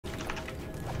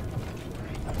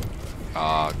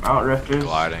Out rifters.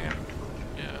 Gliding and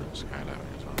yeah, it's kind of.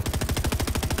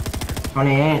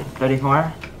 28,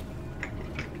 34.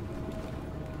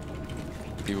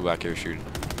 People back here shooting.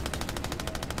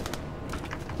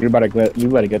 You better get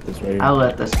this right here. I'll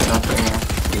let this go for here.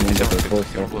 You can get this close.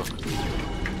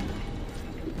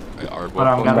 But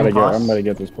I'm gonna I'm about to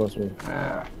get this close.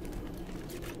 Yeah.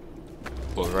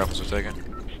 Well, the rifles are taken.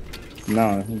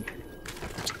 No,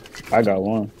 I got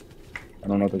one. I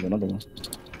don't know if there's another one.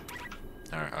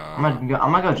 Alright, I'm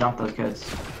gonna go jump those kids.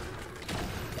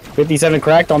 57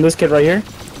 cracked on this kid right here.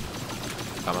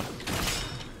 coming.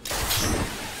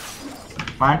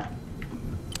 Mine.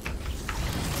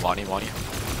 Wani.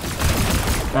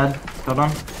 Dead. Killed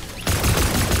one.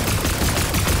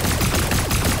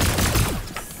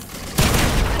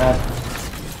 Dead.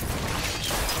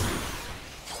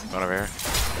 One over here.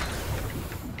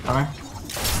 Coming.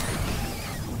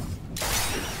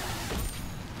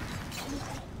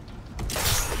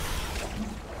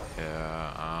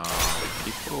 Yeah,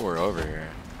 people were over here.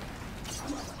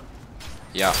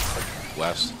 Yeah,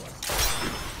 west.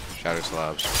 Shattered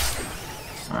slabs.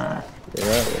 Alright.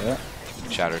 Yeah.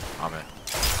 Shattered. I'm in.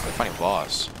 I'm finding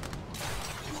boss.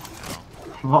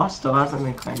 Boss still hasn't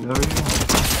been claimed over here.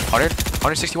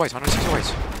 160 whites. 160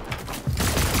 whites.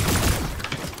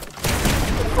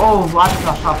 Oh, I just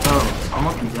got shot those. I'm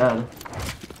looking dead.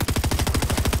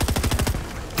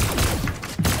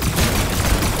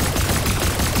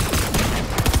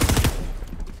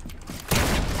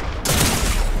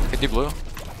 Hit the blue.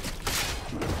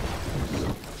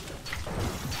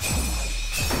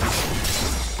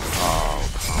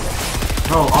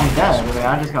 Bro, I'm dead. Wait,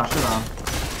 I just got shit on.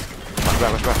 Watch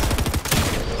back.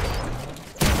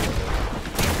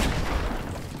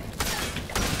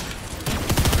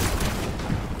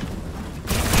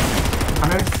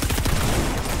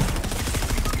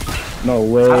 100? No I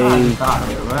way. thought I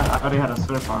already had a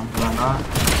slurp on, but I'm not.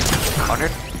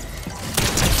 100.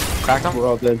 Cracked him. We're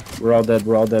all dead. We're all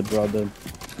dead.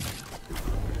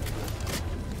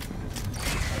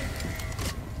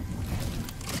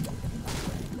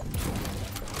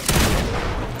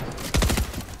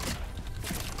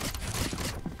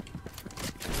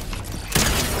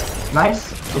 Nice.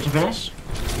 Did you finish?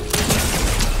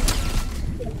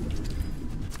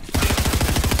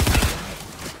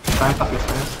 Try and fuck your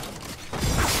stairs.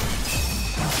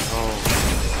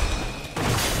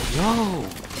 Yo.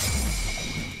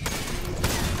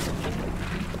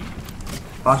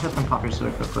 Watch it and pop your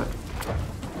slurp real quick.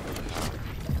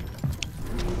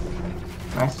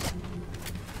 Nice.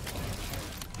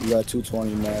 You got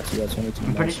 220 max. You got 22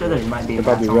 I'm pretty max. sure there might be a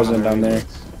There might be max on resin one of down the there.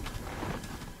 exits.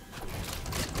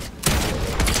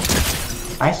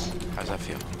 Nice. How's that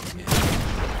feel?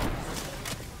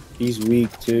 He's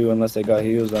weak too, unless they got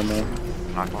heals on there.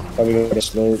 Knock one. Probably got a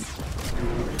slope.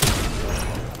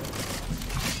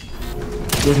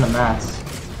 Using the mats.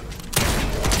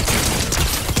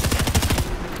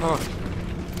 Oh.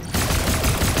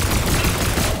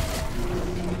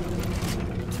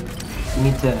 You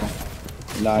need to.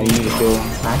 Nah, you need to kill.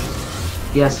 Nice.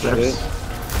 Yes, slurps.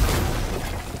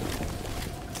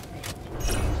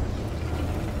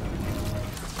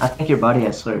 I think your body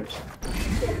has slurps.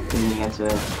 You need to get to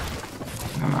it.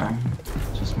 Never mind.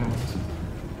 Just moves.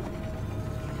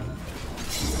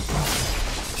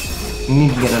 You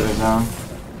need to get out of the zone.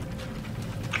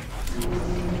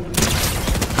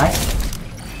 Nice.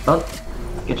 Oh,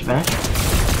 get your finish.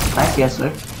 Nice, yes,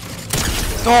 sir.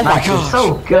 Oh my Nice, god.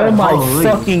 so good. Oh my Holy.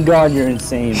 fucking god, you're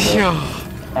insane, bro. Yeah.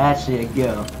 Actually, a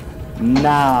go.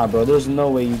 Nah, bro, there's no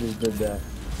way you just did that.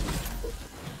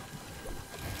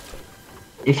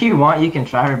 If you want, you can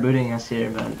try rebooting us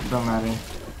here, but it don't matter.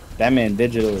 That man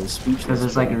digital is speechless. Because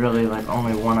there's like bro. really like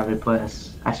only one other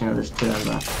place. Actually, no, there's two, but it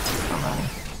don't matter.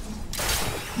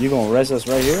 You gonna rest us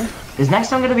right here? Is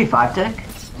next one gonna be 5-tick? I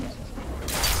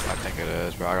think it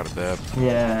is, bro. I got a bib.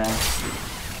 Yeah.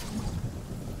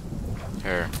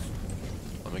 Here.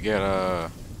 Let me get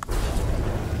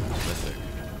mythic.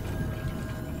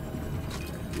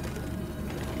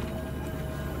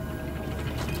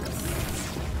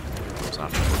 It's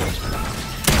not.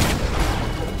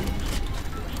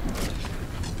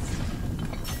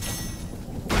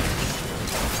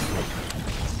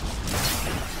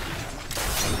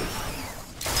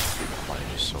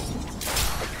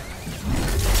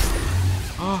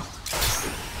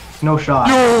 No shot.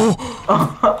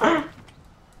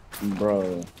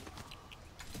 Bro.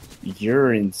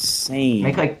 You're insane.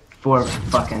 Make like 4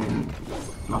 fucking.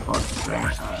 My fault.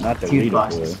 Not the Two leader,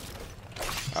 boxes. boy.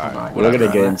 Alright, We're gonna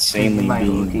whatever. get insanely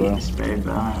beamed,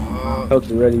 bro. Hook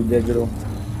ready, digital.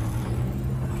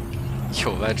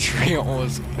 Yo, that tree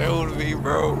almost killed me,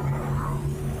 bro.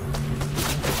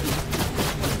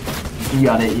 You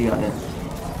got it, you got it.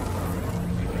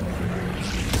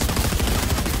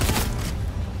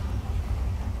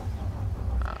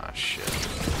 Ah, shit.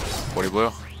 40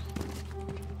 blue.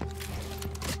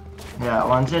 Yeah,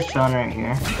 one's just chilling right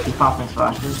here. He's popping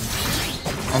splashes.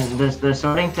 And they're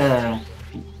sorting to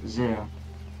zoo.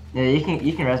 Yeah, you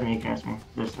can res me,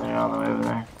 Just they're all the way over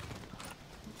there.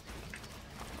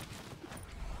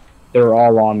 They're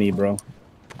all on me, bro.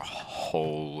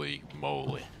 Holy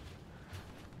moly.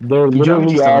 They're You drop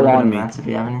me literally just a all little bit on of me. mats if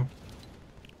you have any.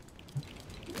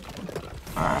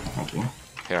 Alright, thank you.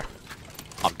 Here.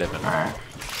 I'm dipping. Alright.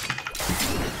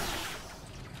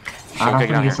 Shield I'm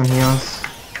kicking gonna out get here. some heals.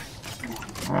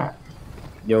 Alright.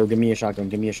 Yo, give me a shotgun.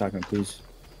 Give me a shotgun, please.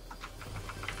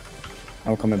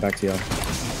 I'm coming back to y'all.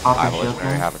 Pop I the have a shield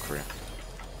legendary thing. havoc for you.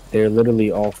 They're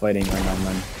literally all fighting right now,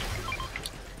 man.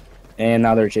 And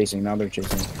now they're chasing. Now they're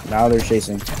chasing. Now they're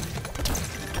chasing.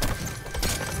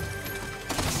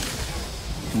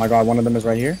 Oh my god, one of them is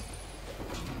right here.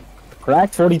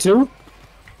 Cracked 42?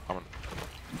 I'm right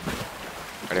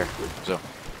here. So,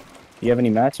 Do you have any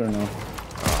mats or no?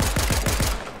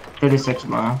 36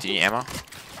 mile. do you need ammo?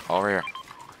 Over here.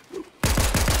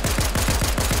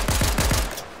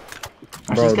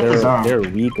 Let's Bro, just get the zone. they're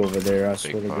weak over there, I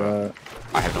swear to fuck. god.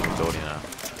 I have no mobility now.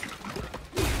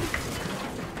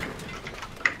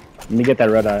 Let me get that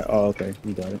red eye. Oh, okay,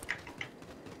 you got it.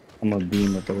 I'm gonna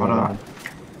beam with the red Hold eye. on.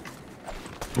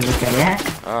 Is it good here?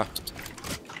 Ah,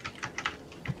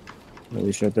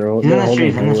 Holy shit, they're, He's in they're the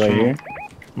holding street, in the through right street. here.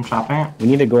 I'm chopping it. We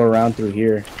need to go around through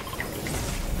here.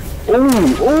 Ooh,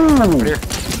 right ooh! here.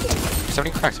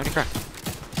 70 crack, 70 crack.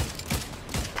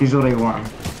 He's really one.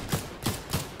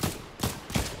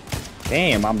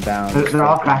 Damn, I'm down. They're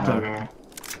all cracked over here.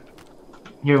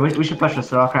 Here, we should push this.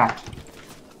 They're all cracked.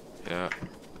 Yeah.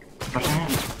 Pushing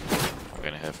it. I'm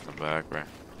getting hit from the back, bro.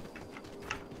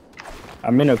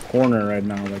 I'm in a corner right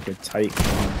now, like a tight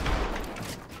corner.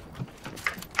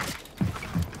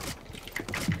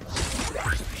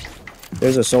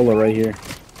 There's a solo right here.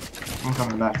 I'm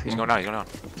coming back to He's you. going down, he's going down.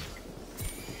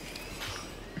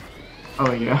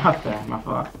 Oh, you're up there. My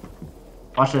fault.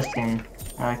 Watch this team.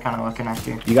 They're kind of looking at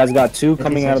you. You guys got two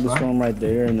coming out of the 56, storm right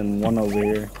there, and then one over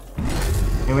here.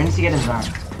 Hey, we need to get in zone.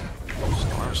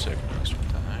 Storm sickness, what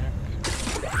the heck?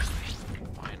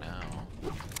 Why now?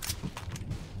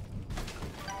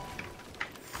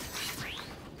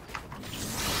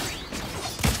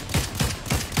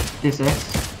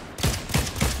 D6.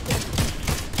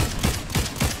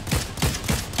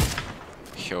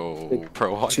 Yo,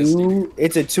 bro, I just need...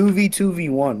 It's a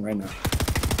 2v2v1 right now.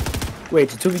 Wait,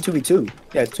 it's a 2v2v2.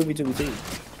 Yeah, it's 2v2v2.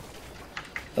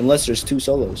 Unless there's two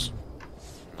solos.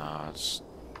 Nah, it's...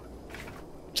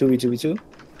 2v2v2?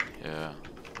 Yeah.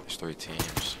 There's 3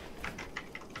 teams.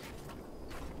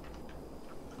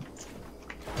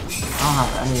 I don't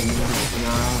have any.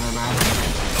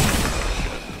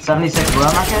 76 below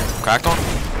market. Cracked one?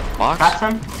 Box? Cracked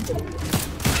him.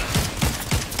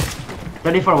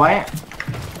 34 white.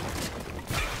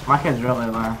 Market's really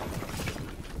low.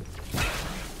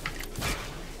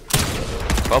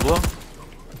 Bubble?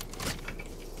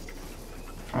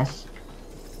 Nice.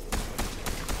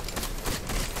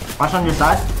 Watch on your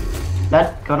side.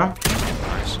 Dead. Got him.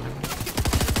 Nice.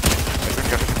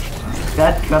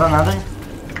 Dead. Got another.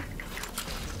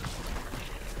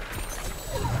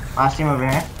 Last team over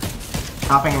here.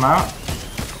 Chopping him out.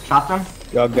 Chopped him.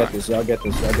 Y'all get this, y'all get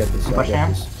this, y'all get this, y'all Push get him.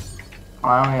 this. Oh,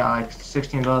 I only got like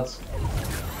 16 builds.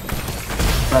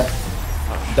 But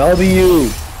W!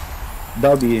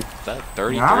 W. Is that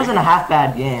 33? that wasn't a half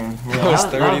bad game. Yeah, That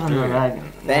was that wasn't a 33. bad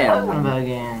game. Damn. Yeah, that wasn't a bad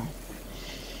game.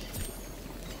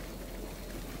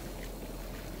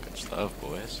 Good stuff,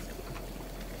 boys.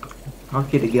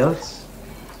 Okay, the goats.